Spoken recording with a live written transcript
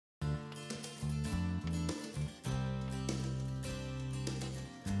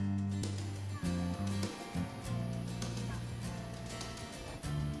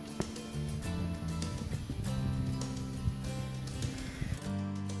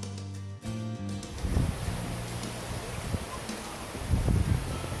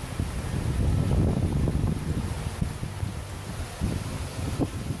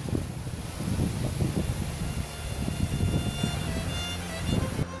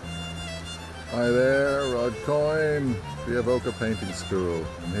Hi there, Rod Coyne, the Avoca Painting School.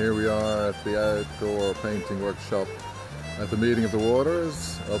 And here we are at the outdoor painting workshop at the Meeting of the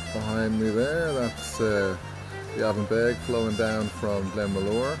Waters. Up behind me there, that's the Avoca flowing down from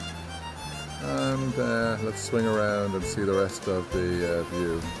Glenmalure. And let's swing around and see the rest of the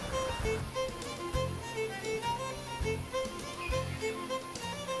view.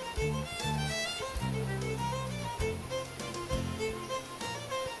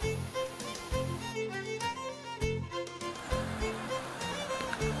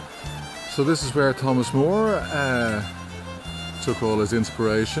 So this is where Thomas More took all his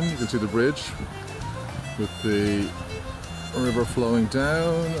inspiration. You can see the bridge with the river flowing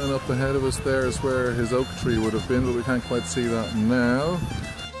down, and up ahead of us there is where his oak tree would have been, but we can't quite see that now.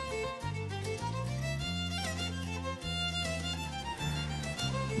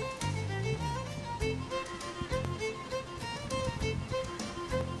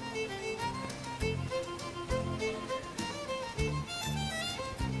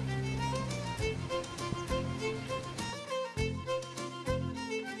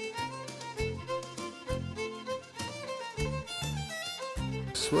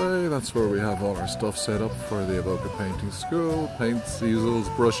 This way, that's where we have all our stuff set up for the Avoca Painting School. Paints, easels,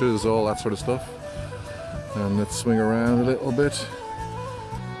 brushes, all that sort of stuff. And let's swing around a little bit.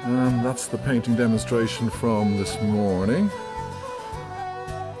 And that's the painting demonstration from this morning.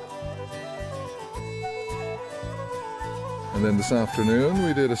 And then this afternoon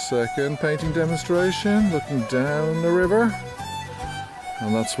we did a second painting demonstration looking down the river.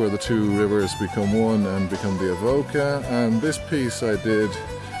 And that's where the two rivers become one and become the Avoca. And this piece I did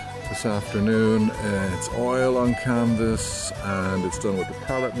this afternoon. It's oil on canvas and it's done with the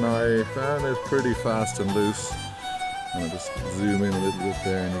palette knife, and it's pretty fast and loose. And I'll just zoom in a little bit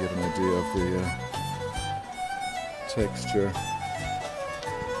there and you get an idea of the texture.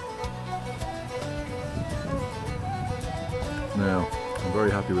 Now, I'm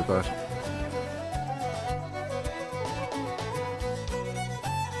very happy with that.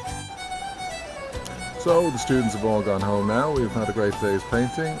 So the students have all gone home now. We've had a great day's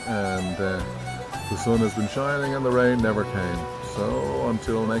painting, and the sun has been shining and the rain never came. So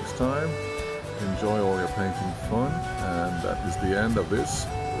until next time, enjoy all your painting fun, and that is the end of this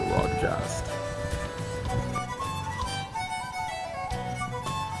broadcast.